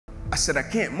I said, I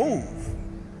can't move.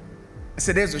 I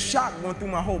said, there's a shock going through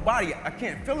my whole body. I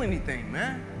can't feel anything,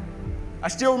 man. I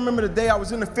still remember the day I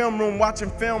was in the film room watching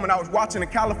film, and I was watching the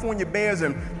California Bears,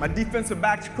 and my defensive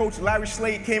backs coach, Larry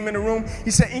Slade, came in the room.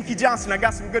 He said, Inky Johnson, I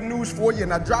got some good news for you.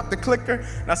 And I dropped the clicker,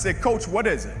 and I said, Coach, what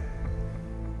is it?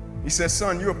 He said,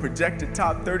 son, you're a projected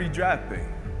top 30 draft pick.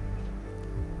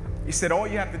 He said, all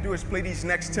you have to do is play these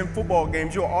next 10 football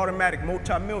games. You're an automatic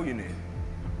multimillionaire.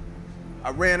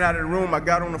 I ran out of the room. I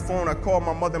got on the phone. I called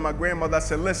my mother and my grandmother. I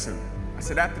said, listen. I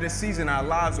said, after this season, our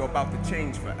lives are about to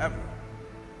change forever.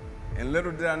 And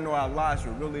little did I know our lives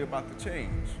were really about to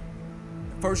change.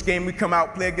 The first game we come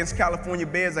out, play against California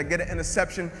Bears. I get an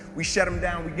interception. We shut them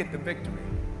down. We get the victory.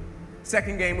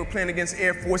 Second game, we're playing against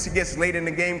Air Force. It gets late in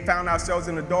the game, found ourselves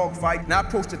in a dogfight. And I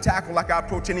approach the tackle like I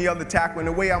approach any other tackle. And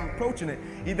the way I'm approaching it,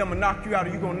 either I'm going to knock you out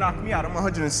or you're going to knock me out. I'm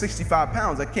 165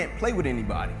 pounds. I can't play with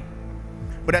anybody.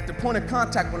 But at the point of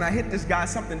contact, when I hit this guy,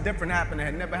 something different happened that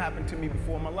had never happened to me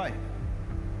before in my life.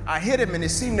 I hit him, and it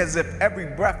seemed as if every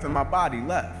breath in my body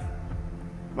left.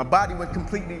 My body went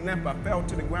completely limp. I fell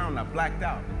to the ground. I blacked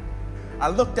out. I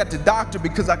looked at the doctor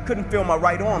because I couldn't feel my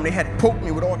right arm. They had poked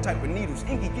me with all type of needles.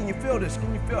 Inky, can you feel this?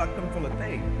 Can you feel? I couldn't feel a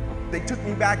thing. They took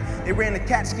me back. They ran the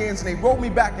CAT scans, and they rolled me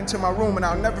back into my room, and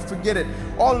I'll never forget it.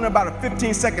 All in about a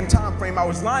 15-second time frame, I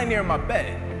was lying there in my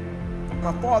bed.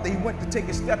 My father, he went to take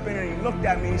a step in, and he looked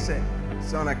at me, and he said,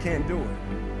 son, I can't do it.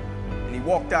 And he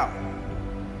walked out.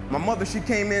 My mother, she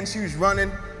came in. She was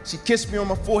running. She kissed me on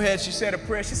my forehead. She said a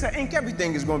prayer. She said, Ink,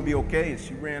 everything is going to be okay. And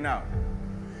she ran out.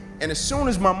 And as soon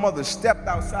as my mother stepped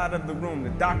outside of the room, the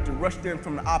doctor rushed in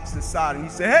from the opposite side, and he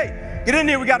said, hey, get in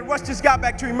here. We got to rush this guy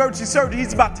back to emergency surgery.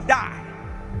 He's about to die.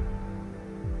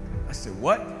 I said,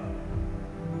 what?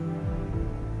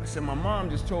 I said, my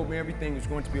mom just told me everything was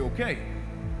going to be okay.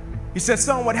 He said,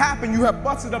 son, what happened? You have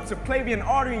busted up subclavian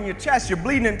artery in your chest. You're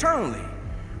bleeding internally.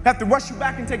 We have to rush you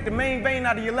back and take the main vein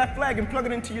out of your left leg and plug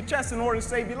it into your chest in order to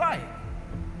save your life.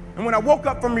 And when I woke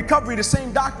up from recovery, the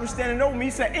same doctor was standing over me.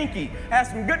 He said, Inky, I have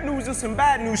some good news and some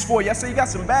bad news for you. I said, you got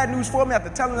some bad news for me? After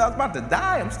telling him I was about to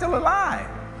die, I'm still alive.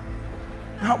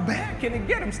 How bad can it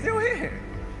get? I'm still here.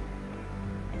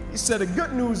 He said, the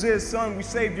good news is, son, we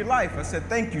saved your life. I said,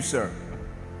 thank you, sir.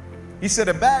 He said,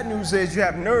 the bad news is you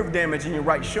have nerve damage in your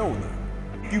right shoulder.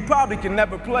 You probably can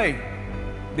never play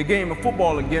the game of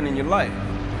football again in your life.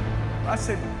 I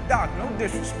said, Doc, no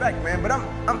disrespect, man, but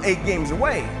I'm 8 games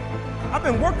away. I've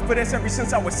been working for this ever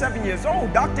since I was 7 years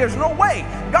old, Doc. There's no way.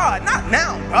 God, not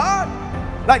now,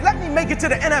 God. Like, let me make it to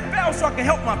the NFL so I can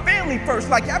help my family first.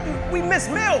 Like, we miss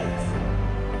meals.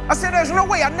 I said, there's no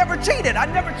way. I never cheated. I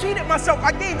never cheated myself.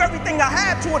 I gave everything I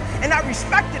had to it, and I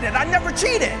respected it. I never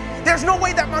cheated. There's no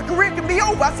way that my career can be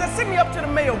over. I said, send me up to the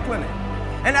Mayo Clinic.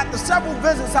 And after several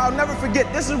visits, I'll never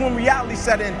forget, this is when reality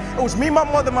set in. It was me, my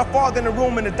mother, my father in the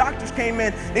room, and the doctors came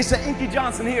in. They said, Inky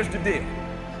Johnson, here's the deal.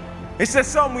 They said,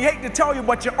 son, we hate to tell you,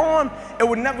 but your arm, it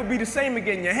would never be the same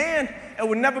again. Your hand, it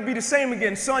would never be the same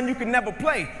again. Son, you can never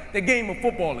play the game of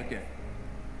football again.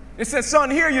 They said,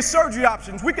 son, here are your surgery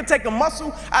options. We could take a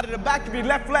muscle out of the back of your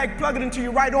left leg, plug it into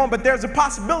your right arm, but there's a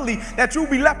possibility that you'll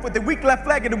be left with a weak left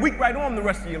leg and a weak right arm the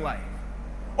rest of your life.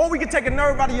 Or we could take a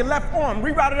nerve out of your left arm,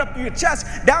 reroute it up to your chest,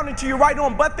 down into your right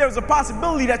arm, but there's a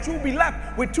possibility that you'll be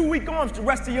left with 2 weak arms the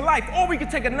rest of your life. Or we could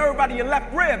take a nerve out of your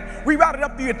left rib, reroute it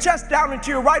up to your chest, down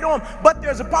into your right arm, but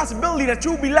there's a possibility that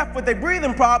you'll be left with a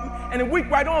breathing problem and a weak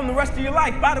right arm the rest of your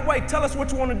life. By the way, tell us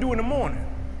what you want to do in the morning.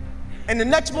 And the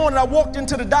next morning, I walked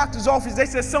into the doctor's office. They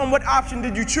said, son, what option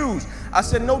did you choose? I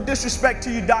said, no disrespect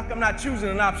to you, doc. I'm not choosing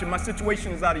an option. My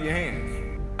situation is out of your hands.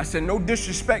 I said, no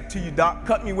disrespect to you, doc.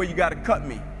 Cut me where you got to cut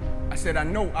me. I said, I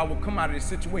know I will come out of this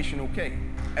situation okay.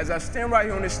 As I stand right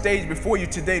here on this stage before you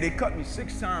today, they cut me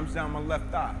 6 times down my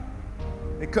left thigh.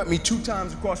 They cut me 2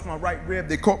 times across my right rib.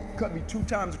 They cut me 2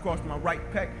 times across my right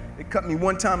pec. They cut me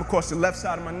 1 time across the left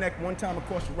side of my neck, 1 time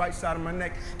across the right side of my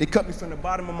neck. They cut me from the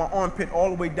bottom of my armpit all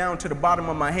the way down to the bottom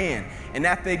of my hand. And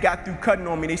after they got through cutting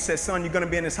on me, they said, son, you're going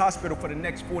to be in this hospital for the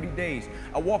next 40 days.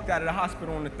 I walked out of the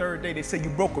hospital on the 3rd day. They said,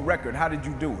 you broke a record. How did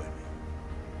you do it?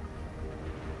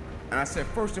 And I said,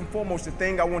 first and foremost, the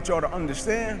thing I want y'all to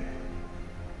understand,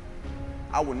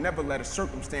 I will never let a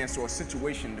circumstance or a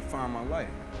situation define my life.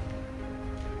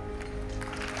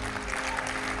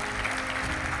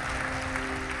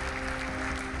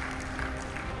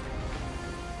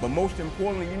 But most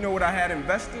importantly, you know what I had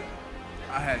invested?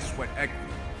 I had sweat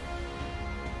equity.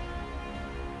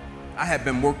 I had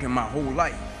been working my whole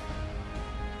life.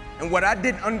 And what I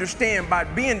didn't understand, by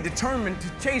being determined to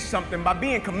chase something, by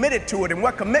being committed to it, and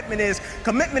what commitment is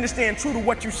staying true to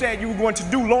what you said you were going to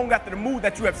do long after the mood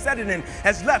that you have set it in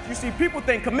has left. You see, people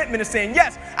think commitment is saying,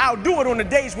 yes, I'll do it on the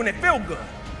days when it feels good.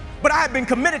 But I had been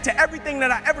committed to everything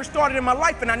that I ever started in my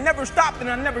life, and I never stopped and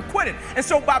I never quit it. And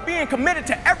so by being committed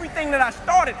to everything that I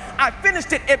started, I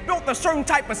finished it. It built a certain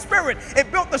type of spirit.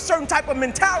 It built a certain type of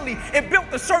mentality. It built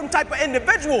a certain type of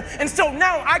individual. And so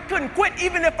now I couldn't quit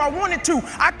even if I wanted to.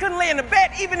 I couldn't lay in the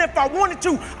bed even if I wanted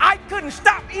to. I couldn't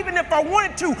stop even if I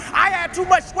wanted to. I had too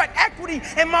much sweat equity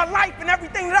in my life and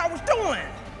everything that I was doing.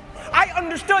 I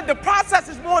understood the process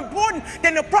is more important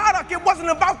than the product. It wasn't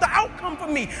about the outcome for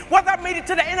me. Whether I made it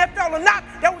to the NFL or not,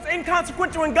 that was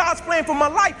inconsequential in God's plan for my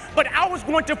life. But I was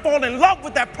going to fall in love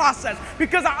with that process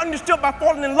because I understood by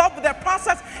falling in love with that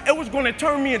process, it was going to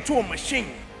turn me into a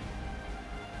machine.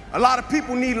 A lot of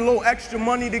people need a little extra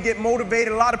money to get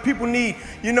motivated. A lot of people need,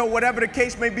 whatever the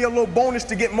case may be, a little bonus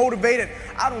to get motivated.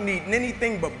 I don't need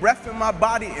anything but breath in my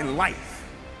body and life.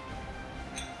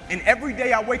 And every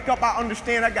day I wake up, I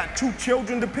understand I got 2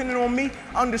 children depending on me.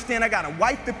 I understand I got a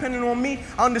wife depending on me.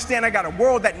 I understand I got a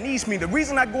world that needs me. The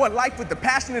reason I go at life with the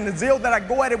passion and the zeal that I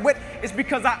go at it with is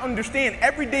because I understand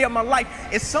every day of my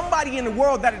life is somebody in the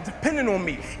world that is dependent on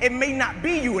me. It may not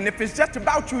be you, and if it's just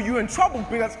about you, you're in trouble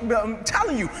because I'm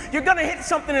telling you, you're going to hit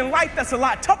something in life that's a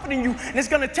lot tougher than you, and it's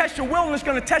going to test your will and it's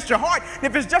going to test your heart. And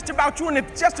if it's just about you and if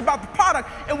it's just about the product,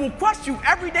 it will crush you.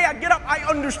 Every day I get up, I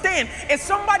understand it's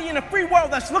somebody in the free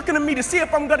world that's looking at me to see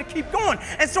if I'm going to keep going,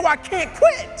 and so I can't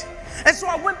quit. And so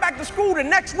I went back to school the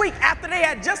next week after they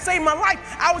had just saved my life.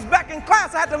 I was back in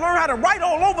class. I had to learn how to write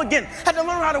all over again. Had to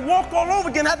learn how to walk all over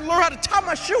again. Had to learn how to tie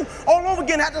my shoe all over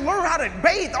again. Had to learn how to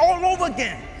bathe all over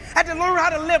again. Had to learn how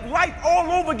to live life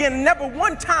all over again. Never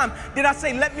one time did I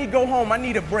say, let me go home. I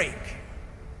need a break.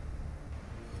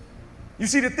 You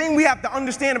see, the thing we have to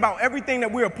understand about everything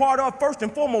that we're a part of, first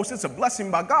and foremost, it's a blessing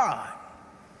by God.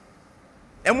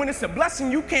 And when it's a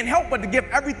blessing, you can't help but to give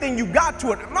everything you got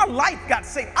to it. My life got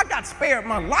saved. I got spared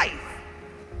my life.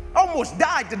 I almost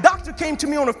died. The doctor came to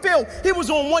me on the field. He was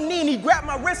on one knee and he grabbed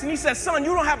my wrist and he said, son,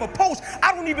 you don't have a pulse.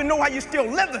 I don't even know how you're still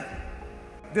living.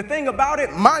 The thing about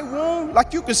it, my wound,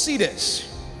 like you can see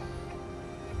this.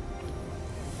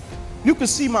 You can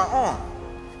see my arm.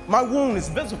 My wound is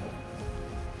visible.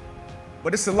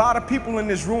 But it's a lot of people in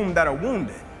this room that are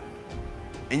wounded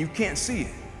and you can't see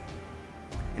it.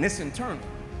 And it's internal.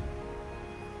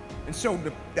 And so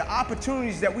the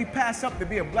opportunities that we pass up to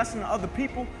be a blessing to other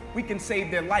people, we can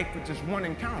save their life with just one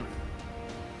encounter.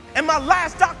 In my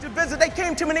last doctor visit, they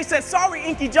came to me and they said, sorry,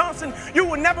 Inky Johnson, you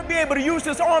will never be able to use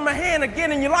this arm or hand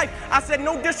again in your life. I said,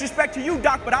 no disrespect to you,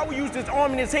 doc, but I will use this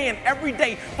arm and this hand every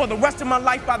day for the rest of my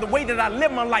life by the way that I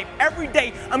live my life. Every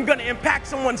day I'm going to impact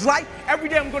someone's life. Every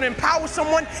day I'm going to empower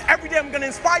someone. Every day I'm going to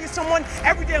inspire someone.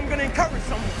 Every day I'm going to encourage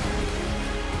someone.